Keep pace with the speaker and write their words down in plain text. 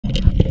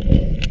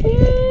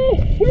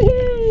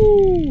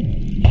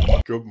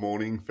Good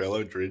morning,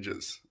 fellow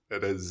dredgers.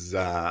 It is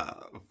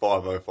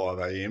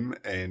 5:05 a.m.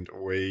 and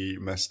we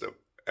missed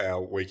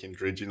our weekend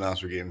dredging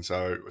last weekend,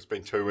 so it's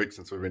been 2 weeks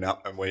since we've been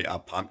up and we are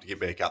pumped to get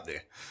back up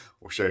there.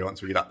 We'll show you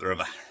once we get up the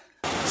river.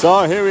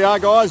 So here we are,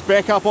 guys,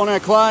 back up on our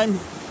claim.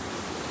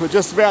 We're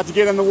just about to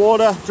get in the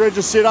water,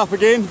 dredges set up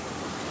again.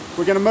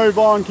 We're going to move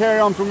on, carry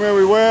on from where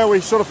we were.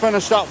 We sort of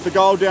finished up the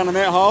gold down in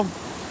that hole.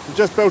 We've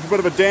just built a bit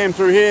of a dam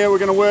through here. We're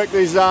going to work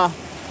these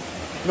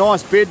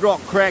nice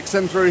bedrock cracks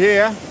in through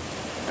here,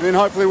 and then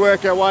hopefully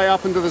work our way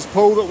up into this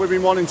pool that we've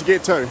been wanting to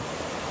get to.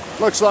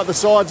 Looks like the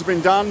sides have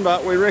been done,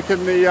 but we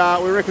reckon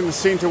the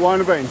centre won't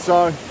have been.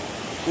 So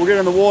we'll get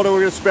in the water.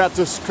 We're just about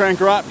to crank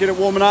her up, get it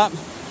warming up,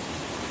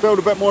 build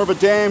a bit more of a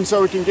dam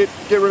so we can get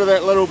rid of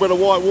that little bit of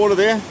white water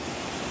there,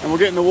 and we'll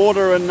get in the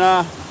water and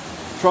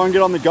try and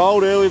get on the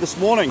gold early this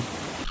morning.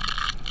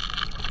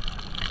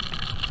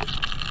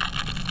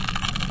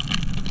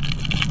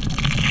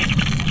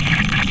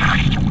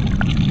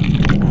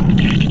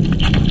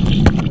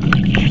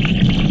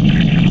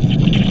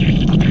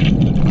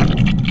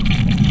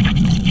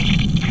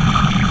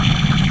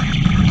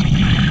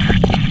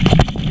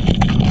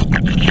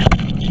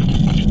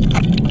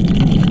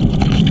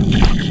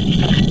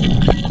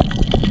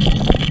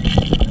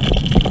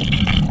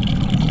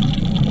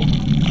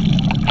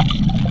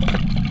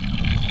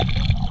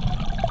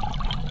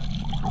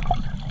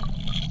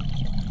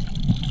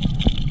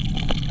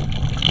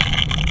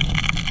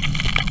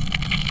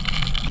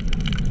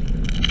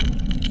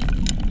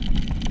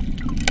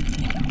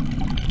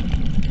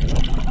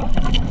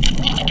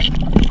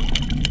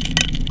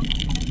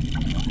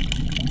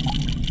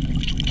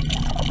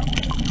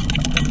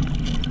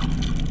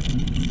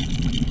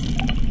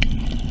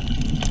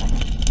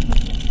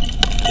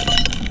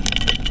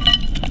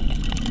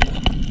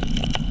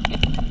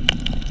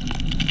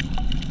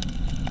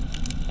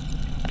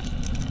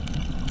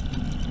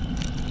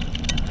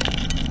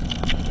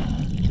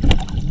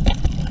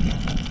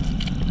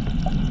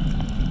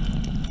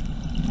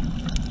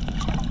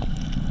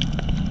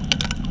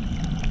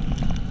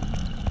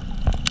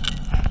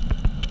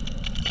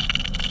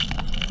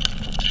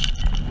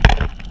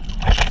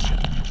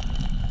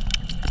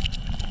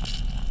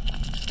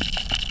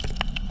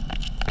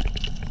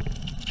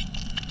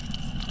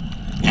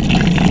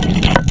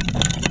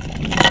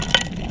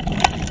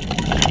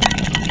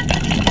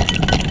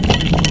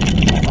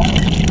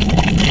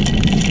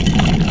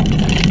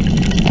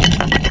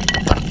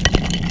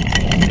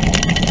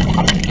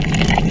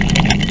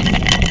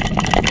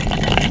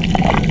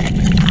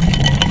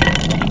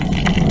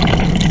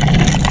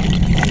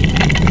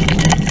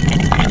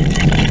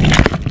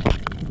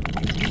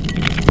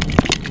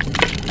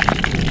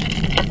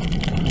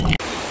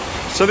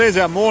 So there's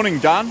our morning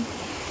done.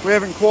 We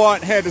haven't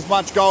quite had as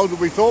much gold as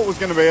we thought was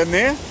going to be in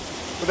there,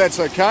 but that's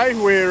okay.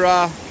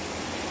 We're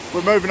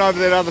moving over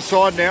that other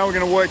side now. We're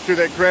going to work through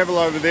that gravel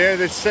over there.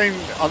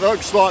 It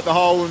looks like the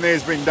hole in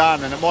there's been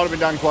done, and it might have been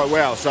done quite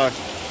well. So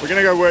we're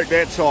going to go work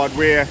that side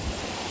where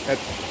it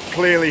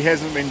clearly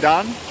hasn't been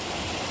done,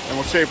 and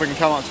we'll see if we can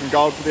come up some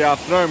gold for the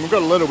afternoon. We've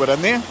got a little bit in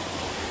there,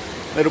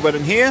 a little bit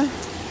in here,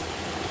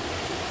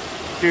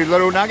 a few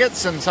little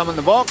nuggets and some in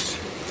the box.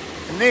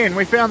 And then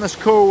we found this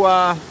cool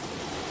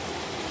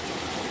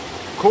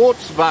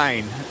quartz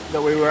vein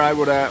that we were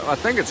able to, I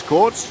think it's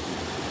quartz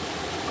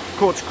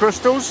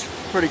crystals.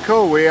 Pretty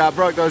cool. We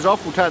broke those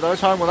off. We'll take those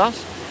home with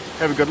us,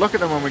 have a good look at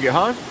them when we get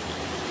home.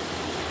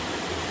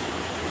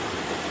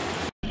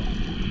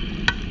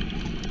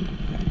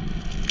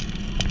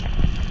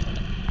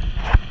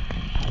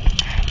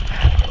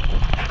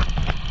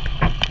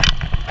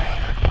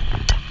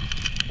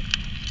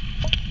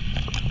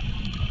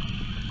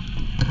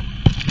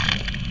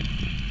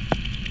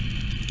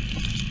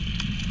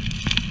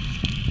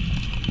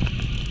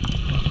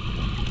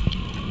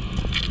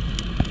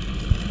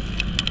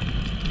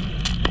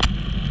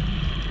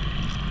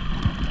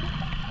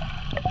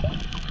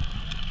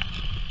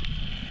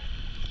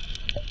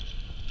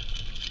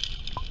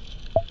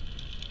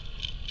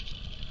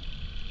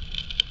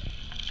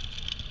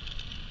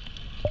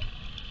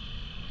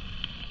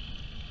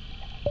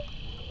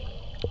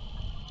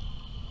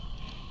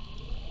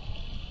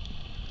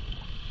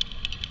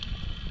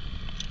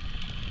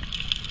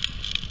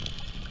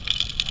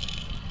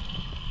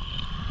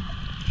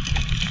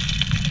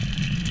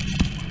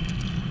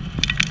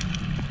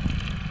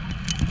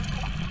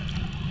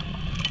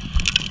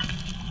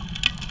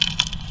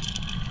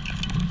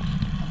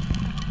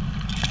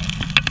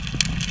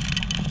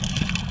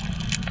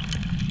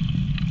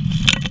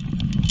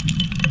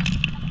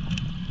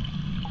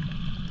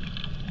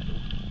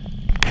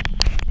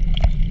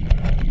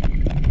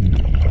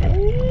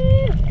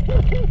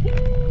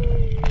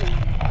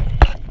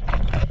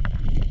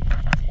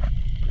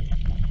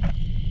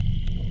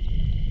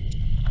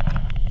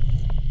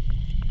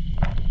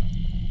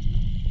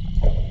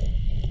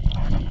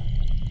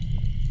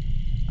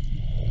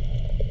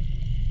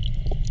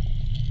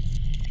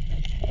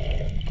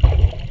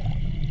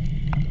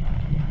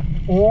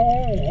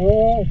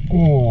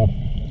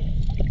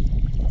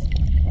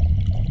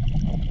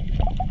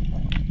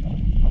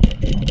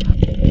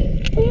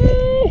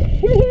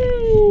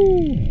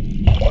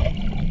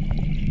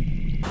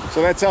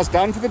 So that's us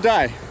done for the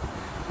day.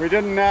 We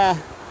didn't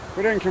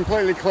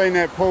completely clean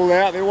that pool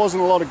out. There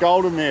wasn't a lot of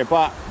gold in there,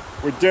 but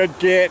we did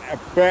get a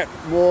bit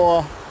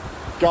more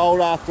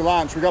gold after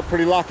lunch. We got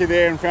pretty lucky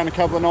there and found a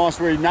couple of nice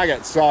wee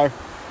nuggets. So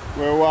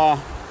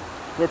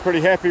we're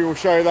pretty happy. We'll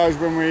show you those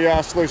when we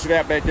sluice it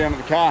out back down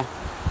at the car.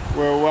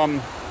 We'll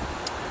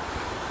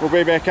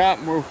be back up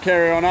and we'll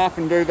carry on up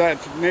and do that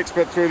next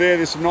bit through there.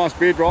 There's some nice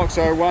bedrock,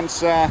 so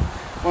once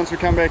we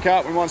come back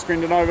up we might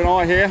spend an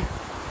overnight here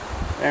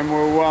and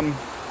we'll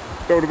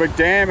build a big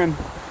dam and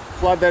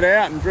flood that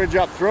out and dredge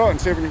up through it and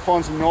see if we can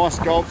find some nice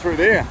gold through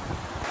there.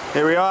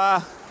 Here we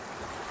are,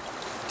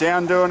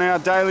 down doing our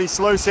daily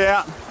sluice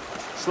out,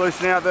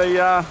 sluicing out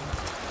the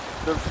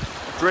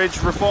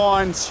dredge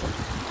refines.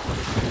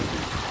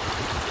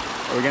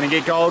 We're going to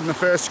get gold in the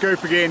first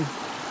scoop again.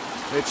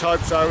 Let's hope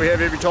so. We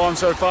have every time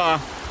so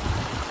far.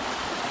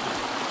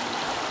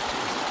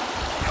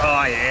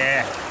 Oh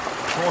yeah,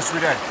 of course we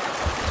did.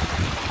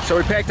 So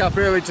we packed up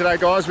early today,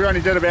 guys. We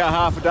only did about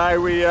half a day.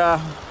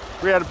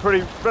 We had a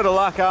pretty bit of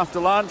luck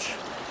after lunch.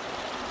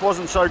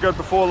 Wasn't so good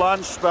before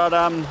lunch, but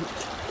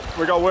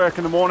we got work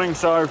in the morning,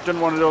 so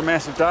didn't want to do a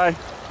massive day.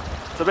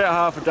 It's about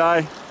half a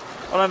day.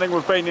 I don't think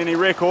we've beaten any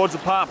records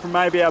apart from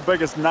maybe our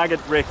biggest nugget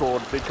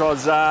record,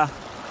 because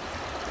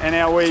in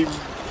our wee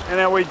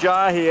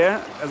jar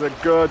here is a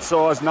good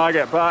sized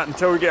nugget, but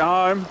until we get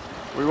home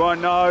we won't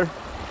know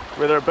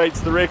whether it beats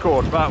the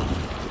record, but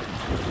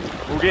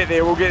we'll get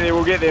there.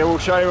 We'll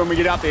show you when we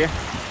get up there.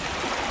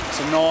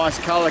 Some nice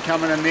colour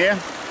coming in there.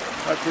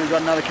 Hopefully we've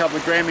got another couple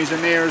of Grammys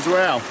in there as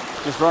well.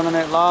 Just running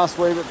that last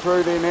wee bit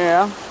through there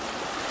now.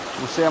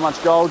 We'll see how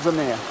much gold's in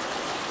there.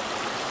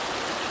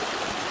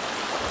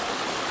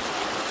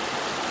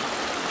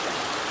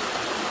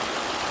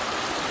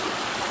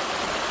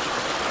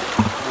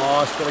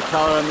 Nice bit of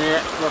colour in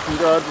there, looking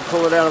good. We'll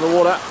pull it out of the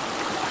water.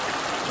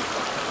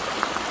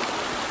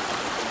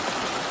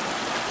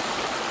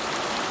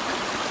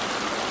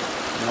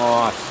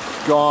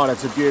 Nice. God,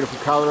 it's a beautiful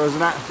colour,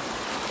 isn't it?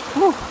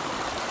 Whew.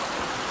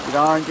 You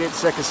don't get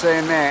sick of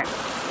seeing that.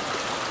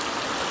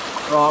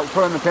 Right, we'll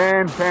put it in the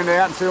pan it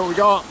out and see what we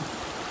got.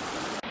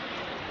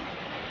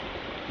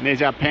 And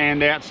there's our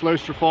panned out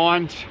sluice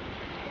refined.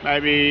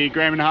 Maybe 1.5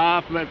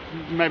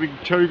 grams, maybe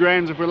 2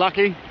 grams if we're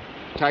lucky.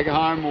 Take it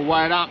home, we'll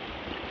weigh it up.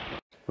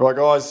 Right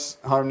guys,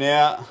 home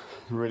now,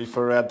 ready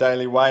for our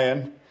daily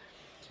weigh-in.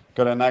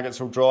 Got our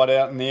nuggets all dried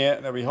out in there,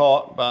 they'll be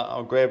hot, but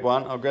I'll grab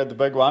one, I'll grab the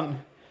big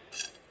one.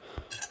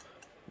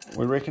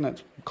 We reckon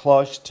it's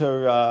close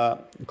to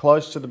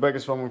the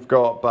biggest one we've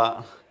got,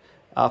 but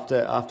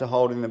after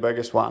holding the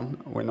biggest one,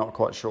 we're not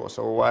quite sure,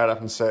 so we'll weigh it up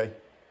and see.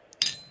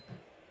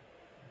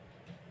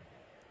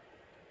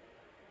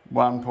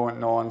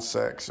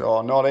 1.96,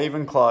 oh, not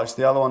even close.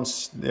 The other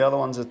one's a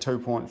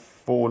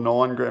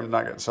 2.49 gram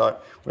nugget, so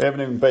we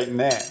haven't even beaten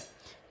that.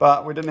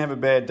 But we didn't have a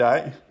bad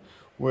day.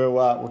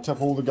 We'll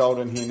tip all the gold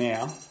in here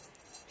now,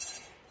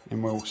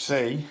 and we'll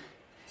see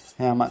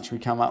how much we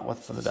come up with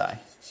for the day.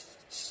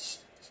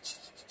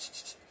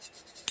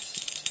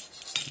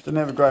 Didn't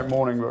have a great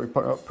morning, but we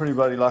got pretty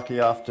bloody lucky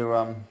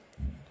after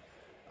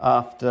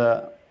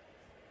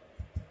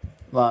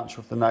lunch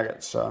with the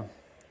nuggets. So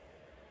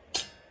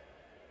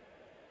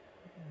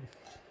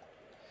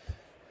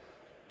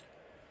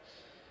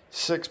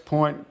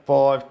 6.52,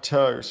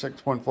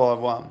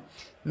 6.51.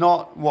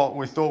 Not what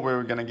we thought we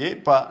were going to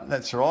get, but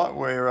that's all right.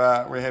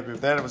 We're happy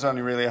with that. It was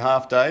only really a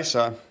half day,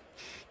 so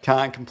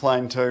can't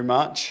complain too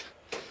much.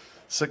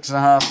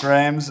 6.5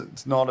 grams.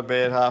 It's not a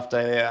bad half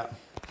day out.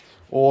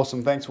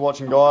 Awesome. Thanks for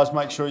watching, guys.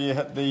 Make sure you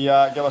hit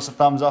the give us a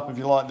thumbs up if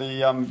you like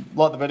the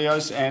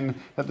videos, and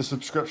hit the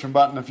subscription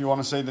button if you want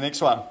to see the next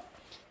one.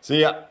 See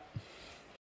ya.